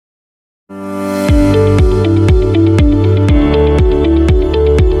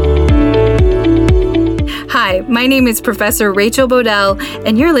My name is Professor Rachel Bodell,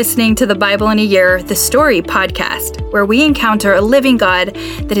 and you're listening to the Bible in a Year, the Story podcast, where we encounter a living God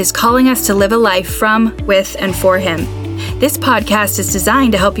that is calling us to live a life from, with, and for Him. This podcast is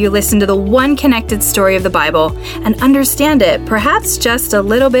designed to help you listen to the one connected story of the Bible and understand it, perhaps just a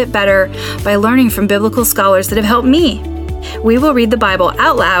little bit better, by learning from biblical scholars that have helped me. We will read the Bible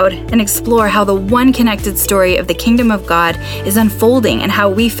out loud and explore how the one connected story of the kingdom of God is unfolding and how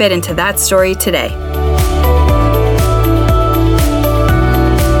we fit into that story today.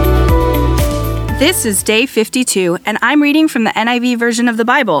 This is day 52, and I'm reading from the NIV version of the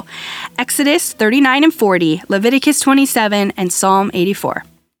Bible, Exodus 39 and 40, Leviticus 27, and Psalm 84.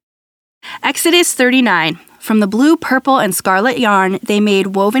 Exodus 39. From the blue, purple, and scarlet yarn, they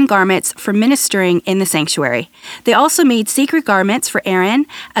made woven garments for ministering in the sanctuary. They also made sacred garments for Aaron,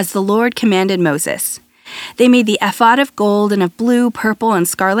 as the Lord commanded Moses. They made the ephod of gold and of blue, purple, and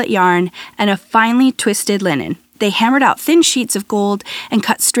scarlet yarn, and of finely twisted linen. They hammered out thin sheets of gold and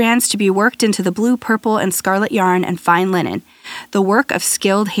cut strands to be worked into the blue, purple, and scarlet yarn and fine linen, the work of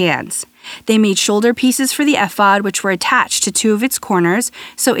skilled hands. They made shoulder pieces for the ephod, which were attached to two of its corners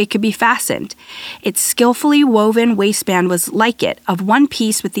so it could be fastened. Its skillfully woven waistband was like it, of one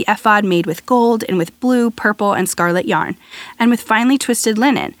piece with the ephod made with gold and with blue, purple, and scarlet yarn, and with finely twisted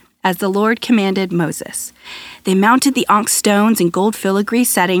linen, as the Lord commanded Moses. They mounted the onyx stones in gold filigree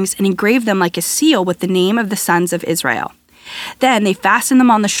settings and engraved them like a seal with the name of the sons of Israel. Then they fastened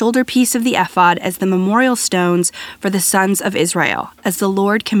them on the shoulder piece of the ephod as the memorial stones for the sons of Israel, as the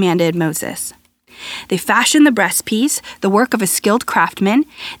Lord commanded Moses. They fashioned the breastpiece, the work of a skilled craftsman.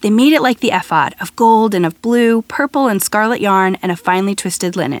 They made it like the ephod, of gold and of blue, purple, and scarlet yarn, and of finely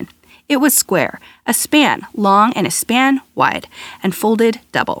twisted linen. It was square, a span long and a span wide, and folded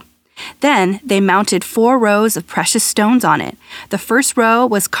double. Then they mounted 4 rows of precious stones on it. The first row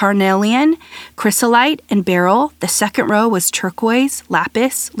was carnelian, chrysolite, and beryl. The second row was turquoise,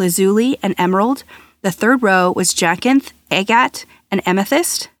 lapis, lazuli, and emerald. The third row was jacinth, agate, and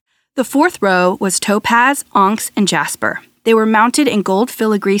amethyst. The fourth row was topaz, onyx, and jasper. They were mounted in gold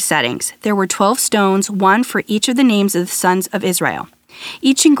filigree settings. There were 12 stones, one for each of the names of the sons of Israel,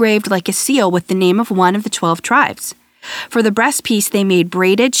 each engraved like a seal with the name of one of the 12 tribes. For the breastpiece, they made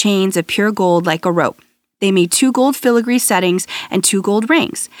braided chains of pure gold like a rope. They made 2 gold filigree settings and 2 gold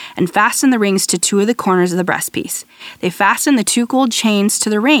rings, and fastened the rings to 2 of the corners of the breastpiece. They fastened the 2 gold chains to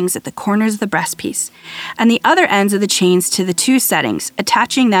the rings at the corners of the breastpiece, and the other ends of the chains to the 2 settings,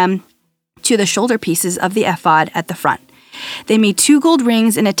 attaching them to the shoulder pieces of the ephod at the front. They made 2 gold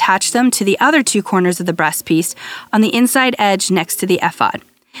rings and attached them to the other 2 corners of the breastpiece on the inside edge next to the ephod.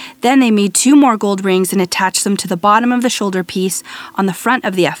 Then they made 2 more gold rings and attached them to the bottom of the shoulder piece on the front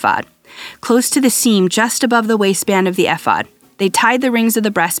of the ephod, close to the seam just above the waistband of the ephod. They tied the rings of the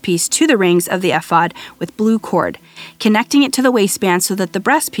breastpiece to the rings of the ephod with blue cord, connecting it to the waistband so that the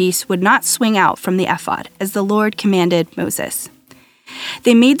breastpiece would not swing out from the ephod, as the Lord commanded Moses.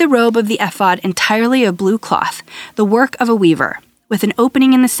 They made the robe of the ephod entirely of blue cloth, the work of a weaver, with an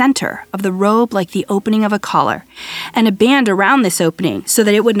opening in the center of the robe like the opening of a collar, and a band around this opening so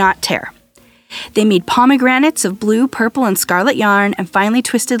that it would not tear. They made pomegranates of blue, purple, and scarlet yarn and finely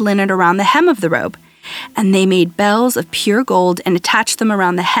twisted linen around the hem of the robe, and they made bells of pure gold and attached them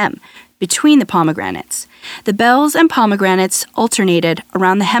around the hem, between the pomegranates. The bells and pomegranates alternated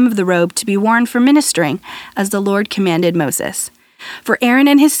around the hem of the robe to be worn for ministering, as the Lord commanded Moses. For Aaron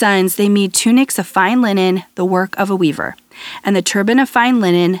and his sons, they made tunics of fine linen, the work of a weaver, and the turban of fine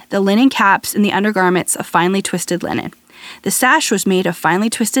linen, the linen caps, and the undergarments of finely twisted linen. The sash was made of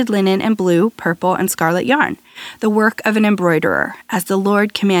finely twisted linen and blue, purple, and scarlet yarn, the work of an embroiderer, as the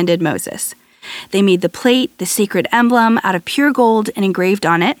Lord commanded Moses. They made the plate, the sacred emblem, out of pure gold and engraved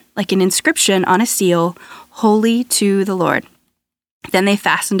on it, like an inscription on a seal, "Holy to the Lord." Then they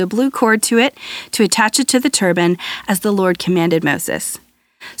fastened a blue cord to it to attach it to the turban, as the Lord commanded Moses.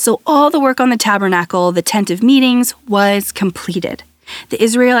 So all the work on the tabernacle, the tent of meetings, was completed. The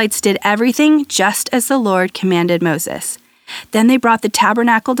Israelites did everything just as the Lord commanded Moses. Then they brought the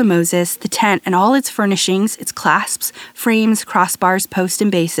tabernacle to Moses, the tent and all its furnishings, its clasps, frames, crossbars, posts, and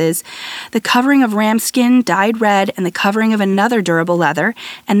bases, the covering of ram skin dyed red, and the covering of another durable leather,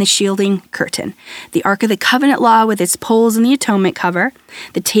 and the shielding curtain, the Ark of the Covenant law with its poles and the atonement cover,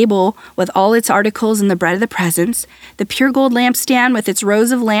 the table with all its articles and the bread of the presence, the pure gold lampstand with its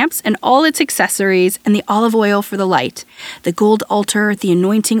rows of lamps and all its accessories, and the olive oil for the light, the gold altar, the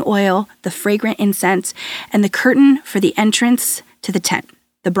anointing oil, the fragrant incense, and the curtain for the entrance to the tent,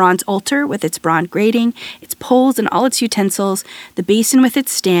 the bronze altar with its bronze grating, its poles and all its utensils, the basin with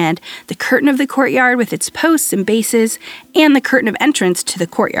its stand, the curtain of the courtyard with its posts and bases, and the curtain of entrance to the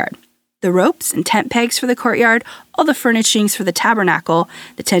courtyard. the ropes and tent pegs for the courtyard, all the furnishings for the tabernacle,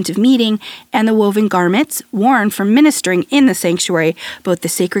 the tent of meeting, and the woven garments worn for ministering in the sanctuary, both the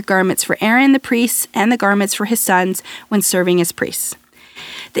sacred garments for Aaron the priest and the garments for his sons when serving as priests.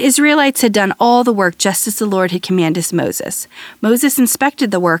 The Israelites had done all the work just as the Lord had commanded Moses. Moses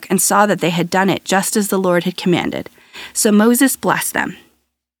inspected the work and saw that they had done it just as the Lord had commanded. So Moses blessed them.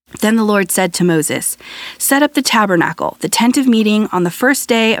 Then the Lord said to Moses, "Set up the tabernacle, the tent of meeting, on the first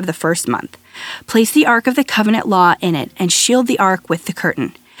day of the first month. Place the ark of the covenant law in it and shield the ark with the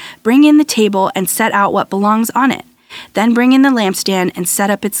curtain. Bring in the table and set out what belongs on it. Then bring in the lampstand and set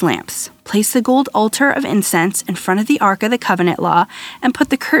up its lamps. Place the gold altar of incense in front of the ark of the covenant law and put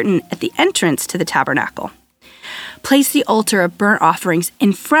the curtain at the entrance to the tabernacle. Place the altar of burnt offerings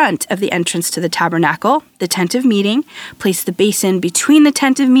in front of the entrance to the tabernacle, the tent of meeting. Place the basin between the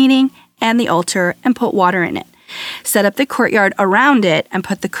tent of meeting and the altar and put water in it. Set up the courtyard around it and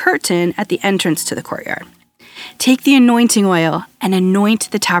put the curtain at the entrance to the courtyard. Take the anointing oil and anoint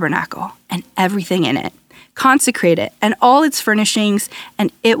the tabernacle and everything in it. Consecrate it and all its furnishings,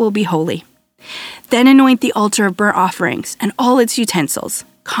 and it will be holy. Then anoint the altar of burnt offerings and all its utensils.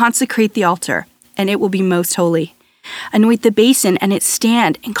 Consecrate the altar, and it will be most holy. Anoint the basin and its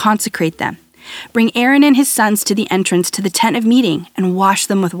stand and consecrate them. Bring Aaron and his sons to the entrance to the tent of meeting and wash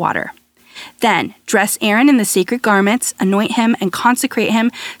them with water. Then dress Aaron in the sacred garments, anoint him and consecrate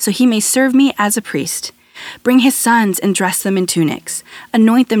him so he may serve me as a priest. Bring his sons and dress them in tunics.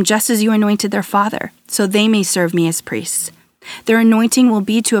 Anoint them just as you anointed their father, so they may serve me as priests. Their anointing will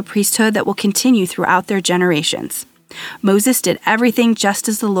be to a priesthood that will continue throughout their generations." Moses did everything just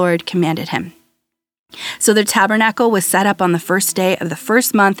as the Lord commanded him. So the tabernacle was set up on the first day of the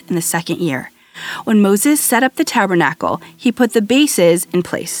first month in the second year. When Moses set up the tabernacle, he put the bases in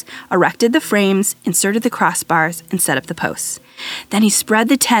place, erected the frames, inserted the crossbars, and set up the posts. Then he spread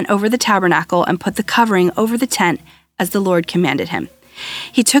the tent over the tabernacle and put the covering over the tent as the Lord commanded him.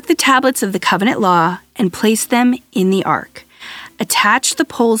 He took the tablets of the covenant law and placed them in the ark, attached the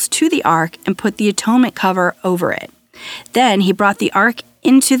poles to the ark, and put the atonement cover over it. Then he brought the ark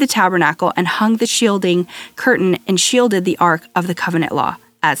into the tabernacle and hung the shielding curtain and shielded the ark of the covenant law,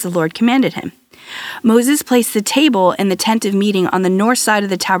 as the Lord commanded him. Moses placed the table in the tent of meeting on the north side of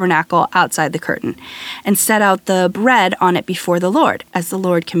the tabernacle outside the curtain, and set out the bread on it before the Lord, as the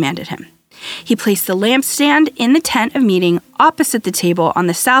Lord commanded him. He placed the lampstand in the tent of meeting opposite the table on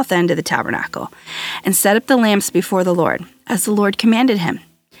the south end of the tabernacle, and set up the lamps before the Lord, as the Lord commanded him.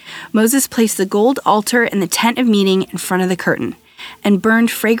 Moses placed the gold altar in the tent of meeting in front of the curtain, and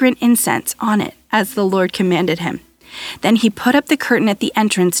burned fragrant incense on it, as the Lord commanded him. Then he put up the curtain at the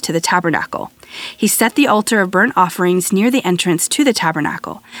entrance to the tabernacle. He set the altar of burnt offerings near the entrance to the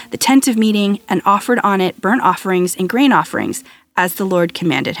tabernacle, the tent of meeting, and offered on it burnt offerings and grain offerings, as the Lord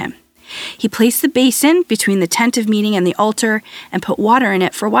commanded him. He placed the basin between the tent of meeting and the altar and put water in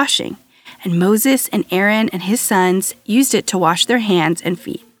it for washing. And Moses and Aaron and his sons used it to wash their hands and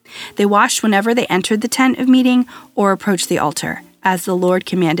feet. They washed whenever they entered the tent of meeting or approached the altar, as the Lord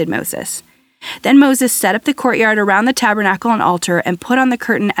commanded Moses. Then Moses set up the courtyard around the tabernacle and altar and put on the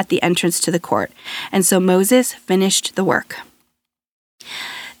curtain at the entrance to the court. And so Moses finished the work.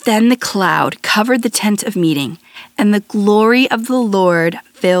 Then the cloud covered the tent of meeting, and the glory of the Lord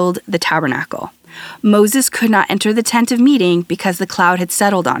filled the tabernacle. Moses could not enter the tent of meeting because the cloud had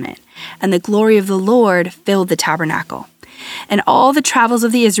settled on it, and the glory of the Lord filled the tabernacle. And all the travels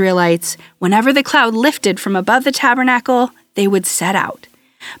of the Israelites, whenever the cloud lifted from above the tabernacle, they would set out.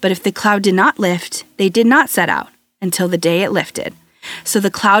 But if the cloud did not lift, they did not set out until the day it lifted. So the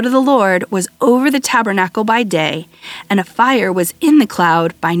cloud of the Lord was over the tabernacle by day, and a fire was in the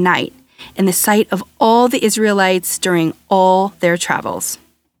cloud by night, in the sight of all the Israelites during all their travels.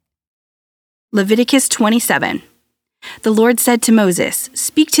 Leviticus 27. The Lord said to Moses,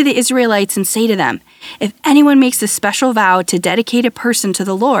 "Speak to the Israelites and say to them, if anyone makes a special vow to dedicate a person to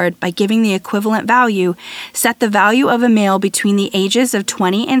the Lord by giving the equivalent value, set the value of a male between the ages of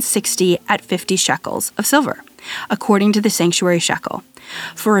 20 and 60 at 50 shekels of silver, according to the sanctuary shekel.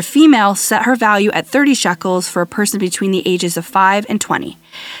 For a female, set her value at 30 shekels for a person between the ages of 5 and 20.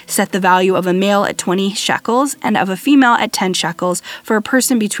 Set the value of a male at 20 shekels and of a female at 10 shekels for a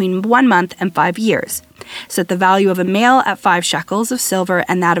person between 1 month and 5 years. Set the value of a male at 5 shekels of silver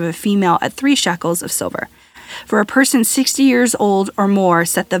and that of a female at 3 shekels of silver. For a person 60 years old or more,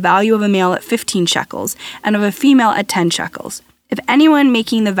 set the value of a male at 15 shekels and of a female at 10 shekels. If anyone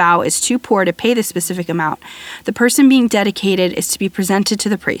making the vow is too poor to pay the specific amount, the person being dedicated is to be presented to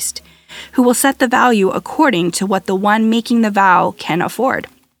the priest, who will set the value according to what the one making the vow can afford.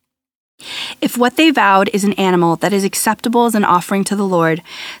 If what they vowed is an animal that is acceptable as an offering to the Lord,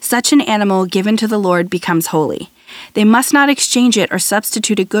 such an animal given to the Lord becomes holy. They must not exchange it or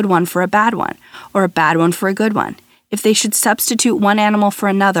substitute a good one for a bad one, or a bad one for a good one. If they should substitute one animal for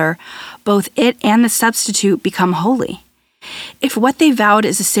another, both it and the substitute become holy. If what they vowed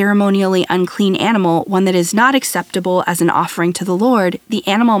is a ceremonially unclean animal, one that is not acceptable as an offering to the Lord, the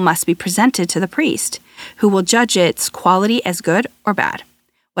animal must be presented to the priest, who will judge its quality as good or bad.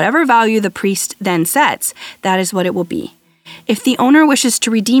 Whatever value the priest then sets, that is what it will be. If the owner wishes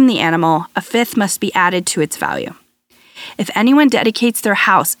to redeem the animal, a fifth must be added to its value. If anyone dedicates their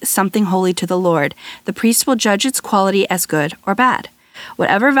house as something holy to the Lord, the priest will judge its quality as good or bad.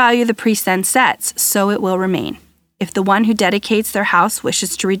 Whatever value the priest then sets, so it will remain. If the one who dedicates their house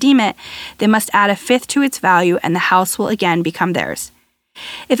wishes to redeem it, they must add a fifth to its value, and the house will again become theirs.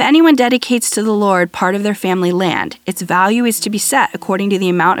 If anyone dedicates to the Lord part of their family land, its value is to be set according to the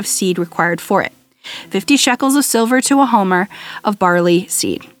amount of seed required for it, 50 shekels of silver to a homer of barley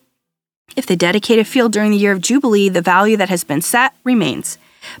seed. If they dedicate a field during the year of Jubilee, the value that has been set remains.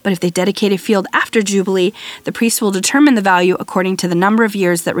 But if they dedicate a field after Jubilee, the priest will determine the value according to the number of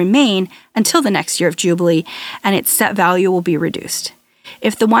years that remain until the next year of Jubilee, and its set value will be reduced.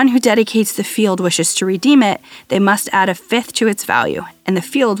 If the one who dedicates the field wishes to redeem it, they must add a fifth to its value, and the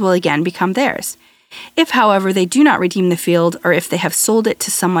field will again become theirs. If, however, they do not redeem the field, or if they have sold it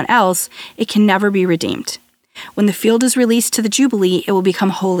to someone else, it can never be redeemed. When the field is released to the Jubilee, it will become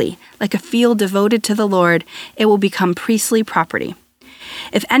holy. Like a field devoted to the Lord, it will become priestly property.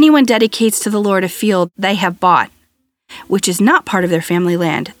 If anyone dedicates to the Lord a field they have bought, which is not part of their family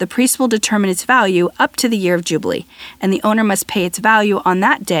land, the priest will determine its value up to the year of Jubilee, and the owner must pay its value on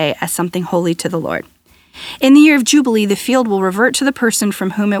that day as something holy to the Lord. In the year of Jubilee, the field will revert to the person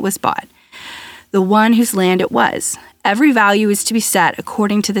from whom it was bought, the one whose land it was. Every value is to be set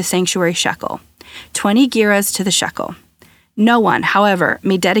according to the sanctuary shekel, 20 gerahs to the shekel. No one, however,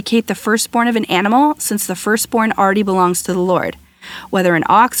 may dedicate the firstborn of an animal, since the firstborn already belongs to the Lord. Whether an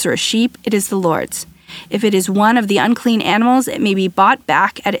ox or a sheep, it is the Lord's. If it is one of the unclean animals, it may be bought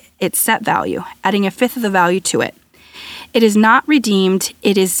back at its set value, adding a fifth of the value to it. It is not redeemed,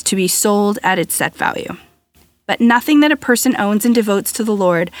 it is to be sold at its set value. But nothing that a person owns and devotes to the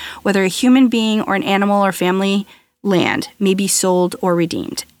Lord, whether a human being or an animal or family land, may be sold or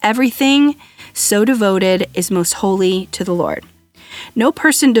redeemed. Everything so devoted is most holy to the Lord. No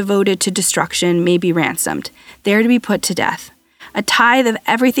person devoted to destruction may be ransomed. They are to be put to death. A tithe of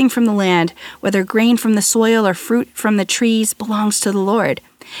everything from the land, whether grain from the soil or fruit from the trees, belongs to the Lord.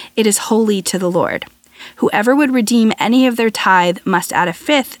 It is holy to the Lord. Whoever would redeem any of their tithe must add a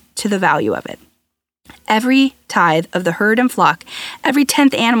fifth to the value of it. Every tithe of the herd and flock, every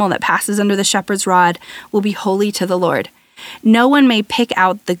 10th animal that passes under the shepherd's rod, will be holy to the Lord. No one may pick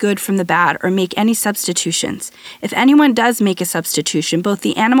out the good from the bad or make any substitutions. If anyone does make a substitution, both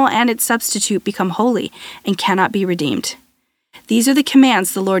the animal and its substitute become holy and cannot be redeemed. These are the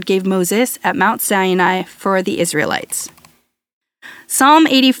commands the Lord gave Moses at Mount Sinai for the Israelites. Psalm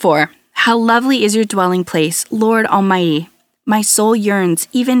 84. How lovely is your dwelling place, Lord Almighty! My soul yearns,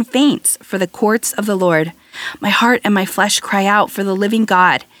 even faints, for the courts of the Lord. My heart and my flesh cry out for the living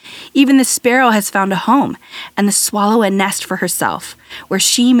God. Even the sparrow has found a home, and the swallow a nest for herself, where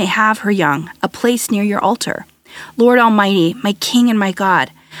she may have her young, a place near your altar. Lord Almighty, my King and my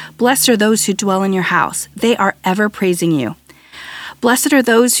God, blessed are those who dwell in your house. They are ever praising you. Blessed are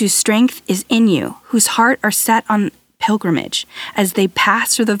those whose strength is in you, whose heart are set on pilgrimage. As they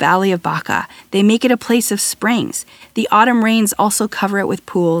pass through the valley of Baca, they make it a place of springs. The autumn rains also cover it with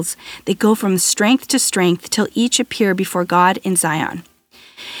pools. They go from strength to strength till each appear before God in Zion.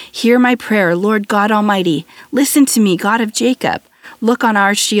 Hear my prayer, Lord God Almighty. Listen to me, God of Jacob. Look on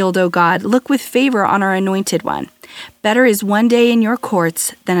our shield, O God. Look with favor on our anointed one. Better is one day in your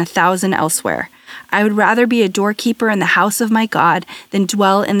courts than 1,000 elsewhere. I would rather be a doorkeeper in the house of my God than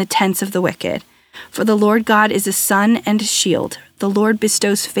dwell in the tents of the wicked. For the Lord God is a sun and a shield. The Lord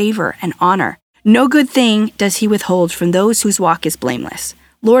bestows favor and honor. No good thing does he withhold from those whose walk is blameless.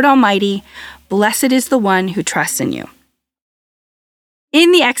 Lord Almighty, blessed is the one who trusts in you.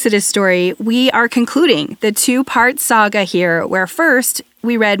 In the Exodus story, we are concluding the two-part saga here, where first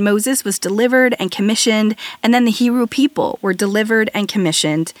we read Moses was delivered and commissioned, and then the Hebrew people were delivered and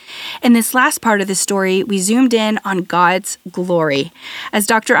commissioned. In this last part of the story, we zoomed in on God's glory. As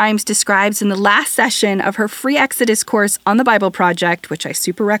Dr. Imes describes in the last session of her free Exodus course on the Bible Project, which I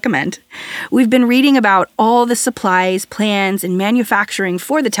super recommend, we've been reading about all the supplies, plans, and manufacturing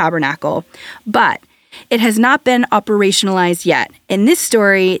for the tabernacle, but it has not been operationalized yet. In this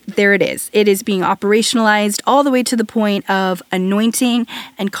story, there it is. It is being operationalized all the way to the point of anointing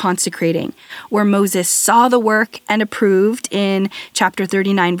and consecrating, where Moses saw the work and approved in chapter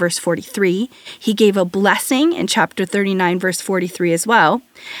 39, verse 43. He gave a blessing in chapter 39, verse 43 as well.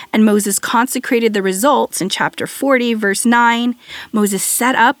 And Moses consecrated the results in chapter 40, verse 9. Moses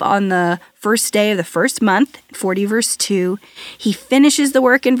set up on the first day of the first month, 40 verse 2. He finishes the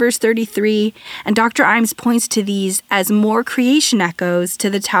work in verse 33, and Dr. Imes points to these as more creation echoes to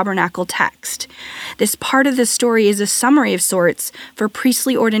the tabernacle text. This part of the story is a summary of sorts for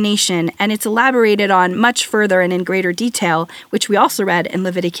priestly ordination, and it's elaborated on much further and in greater detail, which we also read in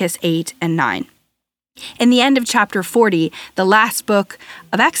Leviticus 8 and 9. In the end of chapter 40, the last book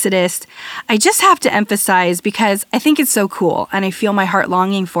of Exodus, I just have to emphasize, because I think it's so cool and I feel my heart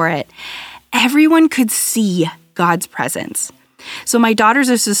longing for it, everyone could see God's presence. So my daughters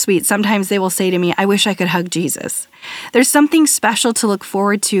are so sweet. Sometimes they will say to me, I wish I could hug Jesus. There's something special to look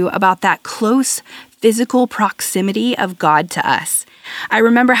forward to about that close physical proximity of God to us. I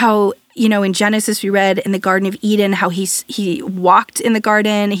remember how, in Genesis we read in the Garden of Eden how he walked in the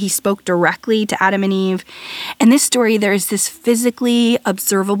garden, he spoke directly to Adam and Eve. In this story, there is this physically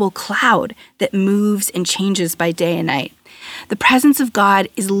observable cloud that moves and changes by day and night. The presence of God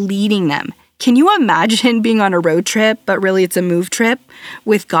is leading them. Can you imagine being on a road trip, but really it's a move trip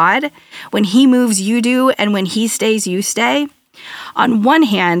with God? When he moves, you do, and when he stays, you stay. On one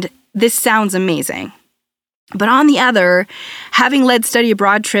hand, this sounds amazing. But on the other, having led study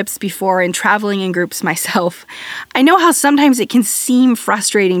abroad trips before and traveling in groups myself, I know how sometimes it can seem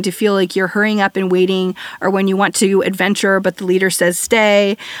frustrating to feel like you're hurrying up and waiting, or when you want to adventure but the leader says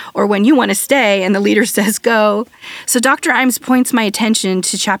stay, or when you want to stay and the leader says go. So Dr. Imes points my attention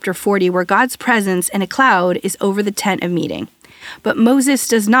to chapter 40, where God's presence in a cloud is over the tent of meeting. But Moses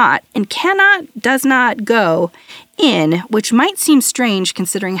does not does not go in, which might seem strange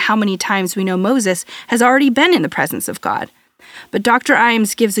considering how many times we know Moses has already been in the presence of God. But Dr.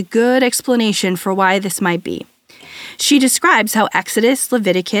 Imes gives a good explanation for why this might be. She describes how Exodus,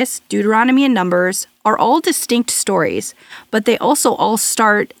 Leviticus, Deuteronomy, and Numbers are all distinct stories, but they also all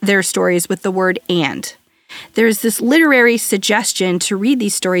start their stories with the word "and." There's this literary suggestion to read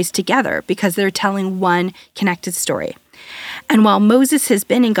these stories together because they're telling one connected story. And while Moses has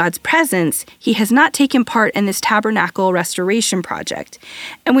been in God's presence, he has not taken part in this tabernacle restoration project.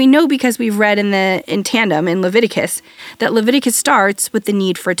 And we know because we've read in tandem in Leviticus that Leviticus starts with the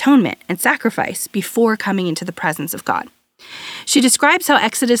need for atonement and sacrifice before coming into the presence of God. She describes how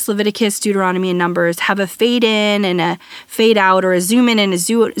Exodus, Leviticus, Deuteronomy, and Numbers have a fade in and a fade out, or a zoom in and a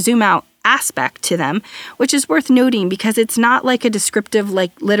zoom out aspect to them, which is worth noting because it's not like a descriptive,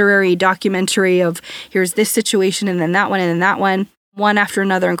 literary documentary of here's this situation and then that one after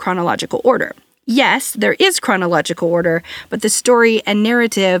another in chronological order. Yes, there is chronological order, but the story and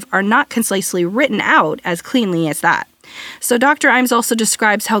narrative are not concisely written out as cleanly as that. So Dr. Imes also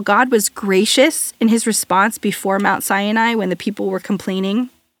describes how God was gracious in his response before Mount Sinai when the people were complaining.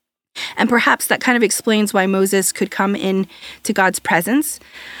 And perhaps that kind of explains why Moses could come in to God's presence.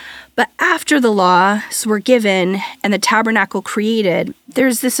 But after the laws were given and the tabernacle created,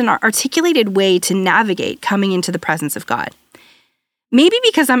 there's an articulated way to navigate coming into the presence of God. Maybe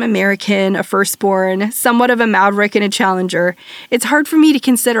because I'm American, a firstborn, somewhat of a maverick and a challenger, it's hard for me to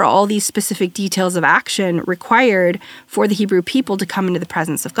consider all these specific details of action required for the Hebrew people to come into the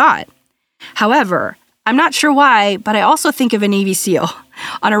presence of God. However, I'm not sure why, but I also think of a Navy SEAL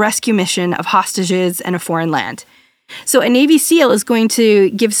on a rescue mission of hostages in a foreign land. So a Navy SEAL is going to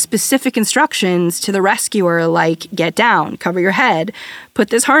give specific instructions to the rescuer, like get down, cover your head, put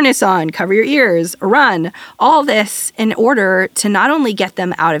this harness on, cover your ears, run, all this in order to not only get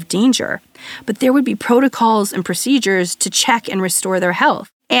them out of danger, but there would be protocols and procedures to check and restore their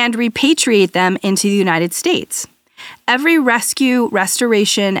health and repatriate them into the United States. Every rescue,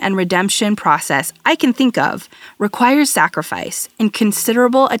 restoration, and redemption process I can think of requires sacrifice and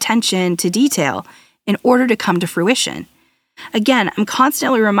considerable attention to detail in order to come to fruition. Again, I'm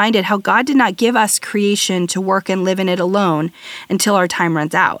constantly reminded how God did not give us creation to work and live in it alone until our time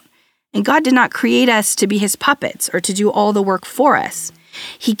runs out. And God did not create us to be his puppets or to do all the work for us.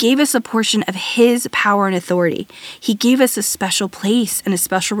 He gave us a portion of his power and authority. He gave us a special place and a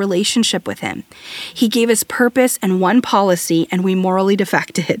special relationship with him. He gave us purpose and one policy, and we morally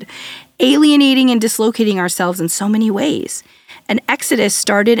defected, alienating and dislocating ourselves in so many ways. And Exodus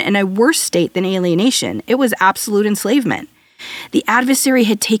started in a worse state than alienation. It was absolute enslavement. The adversary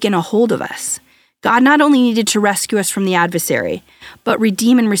had taken a hold of us. God not only needed to rescue us from the adversary, but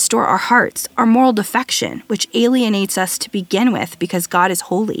redeem and restore our hearts, our moral defection, which alienates us to begin with because God is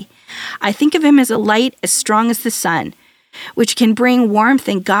holy. I think of him as a light as strong as the sun, which can bring warmth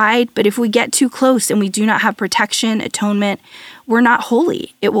and guide, but if we get too close and we do not have protection, atonement, we're not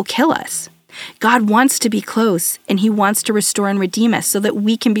holy. It will kill us. God wants to be close, and he wants to restore and redeem us so that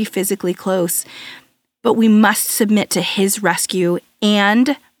we can be physically close, but we must submit to his rescue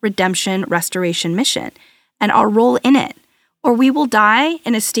and redemption restoration mission and our role in it, or we will die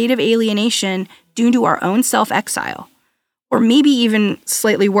in a state of alienation due to our own self-exile, or maybe even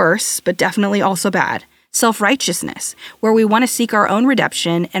slightly worse, but definitely also bad, self-righteousness, where we want to seek our own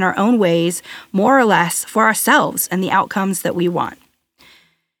redemption in our own ways, more or less for ourselves and the outcomes that we want.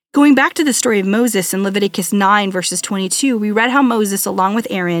 Going back to the story of Moses in Leviticus 9, verses 22, we read how Moses, along with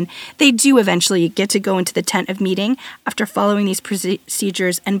Aaron, they do eventually get to go into the tent of meeting after following these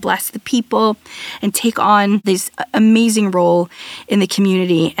procedures and bless the people and take on this amazing role in the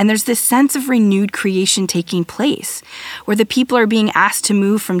community. And there's this sense of renewed creation taking place, where the people are being asked to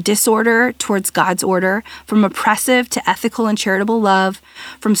move from disorder towards God's order, from oppressive to ethical and charitable love,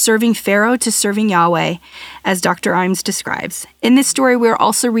 from serving Pharaoh to serving Yahweh, as Dr. Imes describes. In this story, we're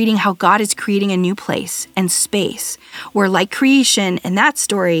also reading how God is creating a new place and space where, like creation in that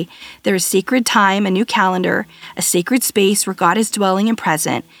story, there is sacred time, a new calendar, a sacred space where God is dwelling and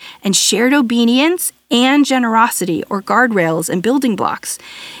present, and shared obedience and generosity, or guardrails and building blocks,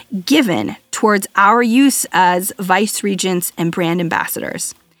 given towards our use as vice regents and brand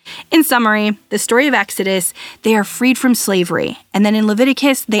ambassadors. In summary, the story of Exodus, they are freed from slavery. And then in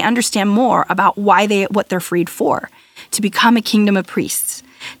Leviticus, they understand more about what they're freed for, to become a kingdom of priests,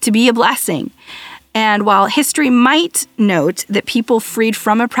 to be a blessing. And while history might note that people freed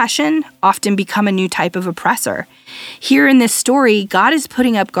from oppression often become a new type of oppressor, here in this story, God is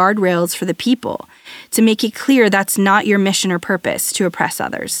putting up guardrails for the people to make it clear that's not your mission or purpose to oppress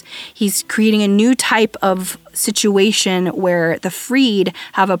others. He's creating a new type of situation where the freed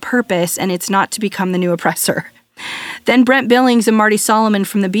have a purpose and it's not to become the new oppressor. Then Brent Billings and Marty Solomon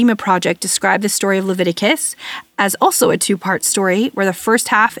from the Bema Project describe the story of Leviticus as also a two-part story where the first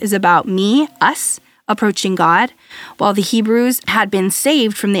half is about us, approaching God, while the Hebrews had been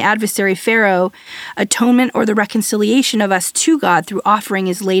saved from the adversary Pharaoh. Atonement, or the reconciliation of us to God through offering,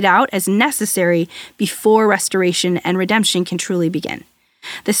 is laid out as necessary before restoration and redemption can truly begin.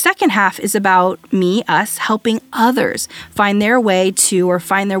 The second half is about us, helping others find their way to or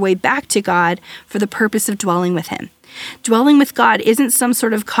find their way back to God for the purpose of dwelling with him. Dwelling with God isn't some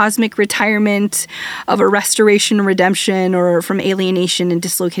sort of cosmic retirement of a restoration and redemption or from alienation and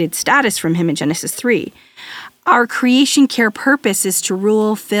dislocated status from him in Genesis 3. Our creation care purpose is to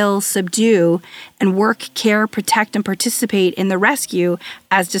rule, fill, subdue, and work, care, protect, and participate in the rescue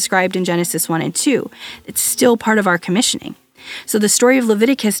as described in Genesis 1 and 2. It's still part of our commissioning. So the story of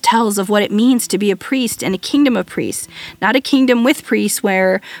Leviticus tells of what it means to be a priest in a kingdom of priests, not a kingdom with priests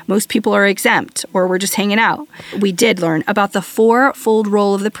where most people are exempt or we're just hanging out. We did learn about the fourfold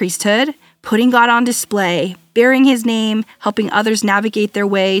role of the priesthood, putting God on display, bearing his name, helping others navigate their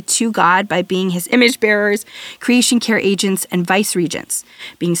way to God by being his image bearers, creation care agents, and vice regents,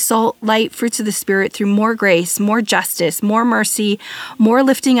 being salt, light, fruits of the Spirit through more grace, more justice, more mercy, more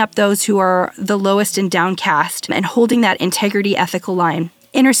lifting up those who are the lowest and downcast, and holding that integrity ethical line.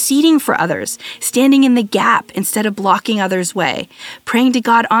 Interceding for others, standing in the gap instead of blocking others' way, praying to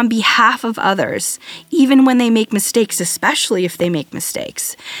God on behalf of others, even when they make mistakes, especially if they make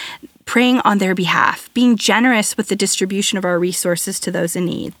mistakes. Praying on their behalf, being generous with the distribution of our resources to those in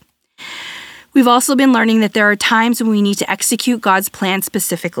need. We've also been learning that there are times when we need to execute God's plan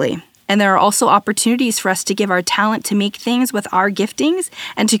specifically, and there are also opportunities for us to give our talent to make things with our giftings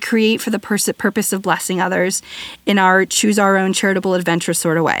and to create for the purpose of blessing others in our choose our own charitable adventure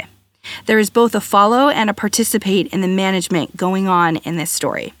sort of way. There is both a follow and a participate in the management going on in this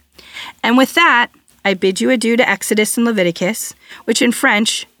story. And with that, I bid you adieu to Exodus and Leviticus, which in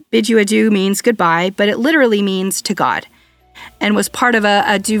French, bid you adieu means goodbye, but it literally means to God, and was part of a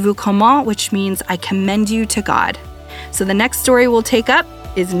adieu vous comment, which means I commend you to God. So the next story we'll take up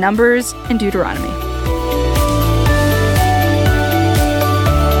is Numbers and Deuteronomy.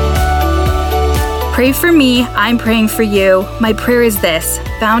 Pray for me, I'm praying for you. My prayer is this,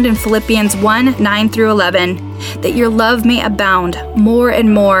 found in Philippians 1, 9 through 11, that your love may abound more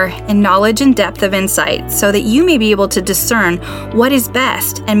and more in knowledge and depth of insight, so that you may be able to discern what is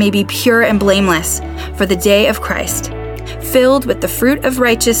best and may be pure and blameless for the day of Christ, filled with the fruit of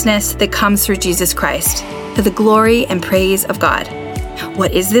righteousness that comes through Jesus Christ, to the glory and praise of God.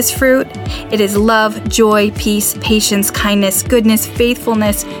 What is this fruit? It is love, joy, peace, patience, kindness, goodness,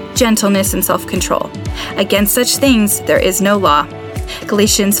 faithfulness, gentleness, and self-control. Against such things there is no law.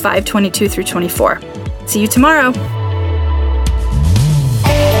 Galatians 5:22 through 24. See you tomorrow.